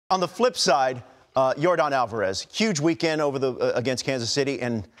On the flip side, Yordan Alvarez, huge weekend over against Kansas City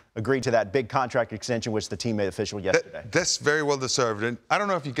and agreed to that big contract extension, which the team made official yesterday. That's very well deserved. And I don't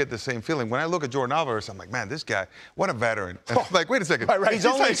know if you get the same feeling. When I look at Yordan Alvarez, I'm like, man, this guy, what a veteran. And I'm like, wait a second. Right. He's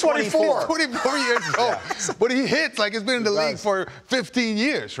only like 24. 24 years old. Yeah. But he hits like he's been in the league for 15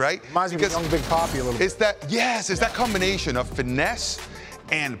 years, right? Reminds me of young Big Poppy a little bit. It's that combination of finesse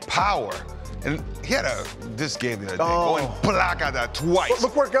and power. And he had this game the other day, going placata twice.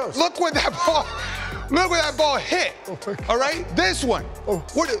 Look where it goes. Look where that ball hit. All right, this one.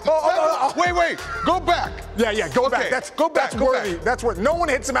 Wait, go back. Yeah, go back. That's worthy. That's what. No one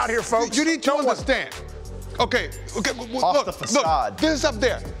hits him out here, folks. You need to understand. Okay. Off the facade. Look, this is up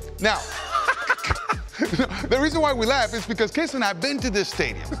there. Now, the reason why we laugh is because Kiss and I have been to this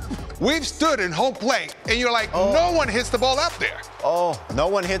stadium. We've stood in home plate, and you're like, no one hits the ball up there. Oh, no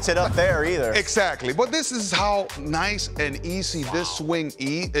one hits it up there either. Exactly. But this is how nice and easy this swing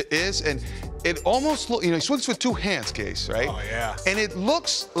is. And it almost looks, he swings with two hands, Case, right? Oh, yeah. And it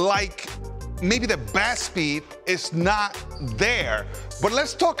looks like maybe the bat speed is not there. But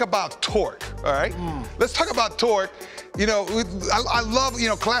let's talk about torque, all right? Let's talk about torque. I love,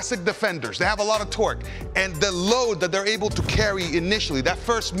 classic defenders. They have a lot of torque. And the load that they're able to carry initially, that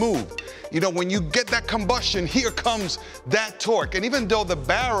first move, when you get that combustion, here comes that torque. And even though the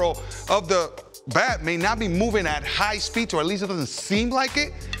barrel of the bat may not be moving at high speeds, or at least it doesn't seem like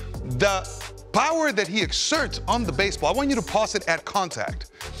it, the power that he exerts on the baseball, I want you to pause it at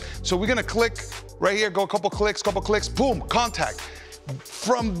contact. So we're gonna click right here, go a couple clicks, boom, contact.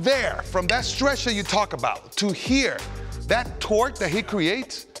 From there, from that stretch that you talk about to here, that torque that he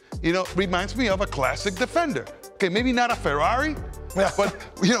creates, reminds me of a classic defender. Okay, maybe not a Ferrari, but,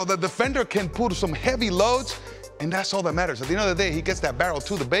 the defender can pull some heavy loads, and that's all that matters. At the end of the day, he gets that barrel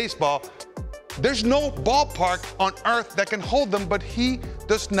to the baseball. There's no ballpark on earth that can hold them, but he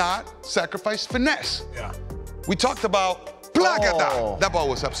does not sacrifice finesse. Yeah. We talked about placata. That ball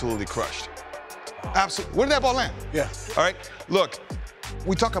was absolutely crushed. Absolutely. Where did that ball land? Yeah. All right. Look,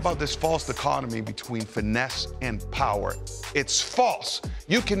 we talk about this false dichotomy between finesse and power. It's false.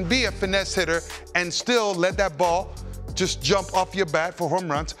 You can be a finesse hitter and still let that ball just jump off your bat for home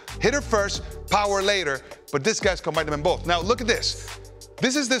runs. Hitter first, power later. But this guy's combined them in both. Now, look at this.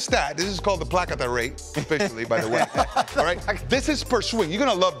 This is the stat. This is called the placata rate, officially, by the way. All right? This is per swing. You're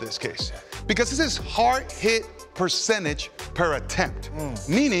going to love this, Case. Because this is hard hit percentage per attempt.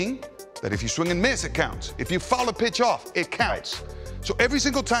 Meaning that if you swing and miss, it counts. If you foul a pitch off, it counts. So every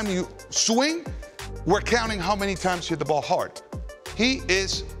single time you swing, we're counting how many times you hit the ball hard. He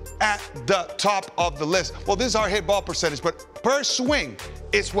is at the top of the list. Well, this is our hit ball percentage, but per swing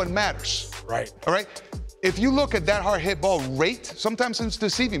is what matters. Right. All right? If you look at that hard hit ball rate, sometimes it's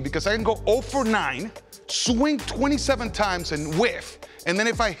deceiving because I can go 0 for 9, swing 27 times and whiff. And then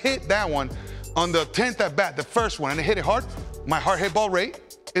if I hit that one on the 10th at bat, the first one, and I hit it hard, my hard hit ball rate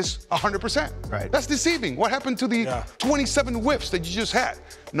is 100%. Right. That's deceiving. What happened to the 27 whiffs that you just had?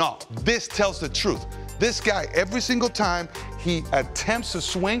 No, this tells the truth. This guy, every single time he attempts to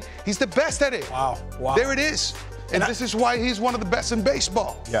swing, he's the best at it. Wow. There it is. And this is why he's one of the best in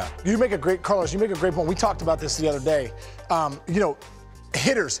baseball. Yeah. You make a great, Carlos, you make a great point. We talked about this the other day.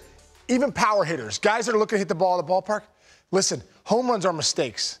 Hitters, even power hitters, guys that are looking to hit the ball at the ballpark, listen, home runs are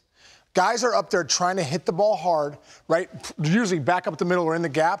mistakes. Guys are up there trying to hit the ball hard, right? Usually back up the middle or in the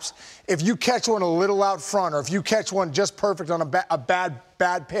gaps. If you catch one a little out front, or if you catch one just perfect on a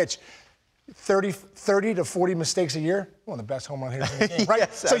bad pitch, 30 to 40 mistakes a year, one of the best home run hitters in the game, right?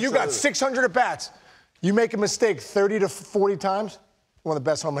 Yes, so you've got 600 at bats. You make a mistake 30 to 40 times, one of the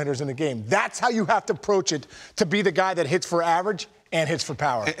best home hitters in the game. That's how you have to approach it to be the guy that hits for average and hits for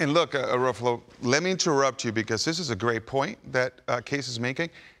power. And look, Ruffalo, let me interrupt you because this is a great point that Case is making.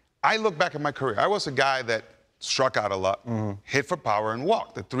 I look back at my career. I was a guy that struck out a lot, hit for power, and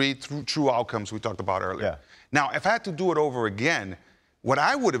walked. The three true outcomes we talked about earlier. Yeah. Now, if I had to do it over again, what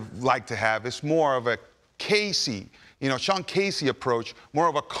I would have liked to have is more of a Casey, Sean Casey approach, more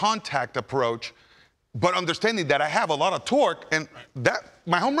of a contact approach, but understanding that I have a lot of torque and that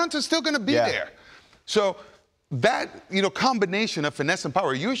my home runs are still going to be there. So that, combination of finesse and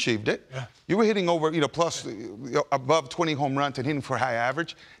power, you achieved it. Yeah. You were hitting over, plus above 20 home runs and hitting for high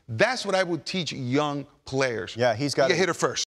average. That's what I would teach young players. Yeah, he's got to hitter first.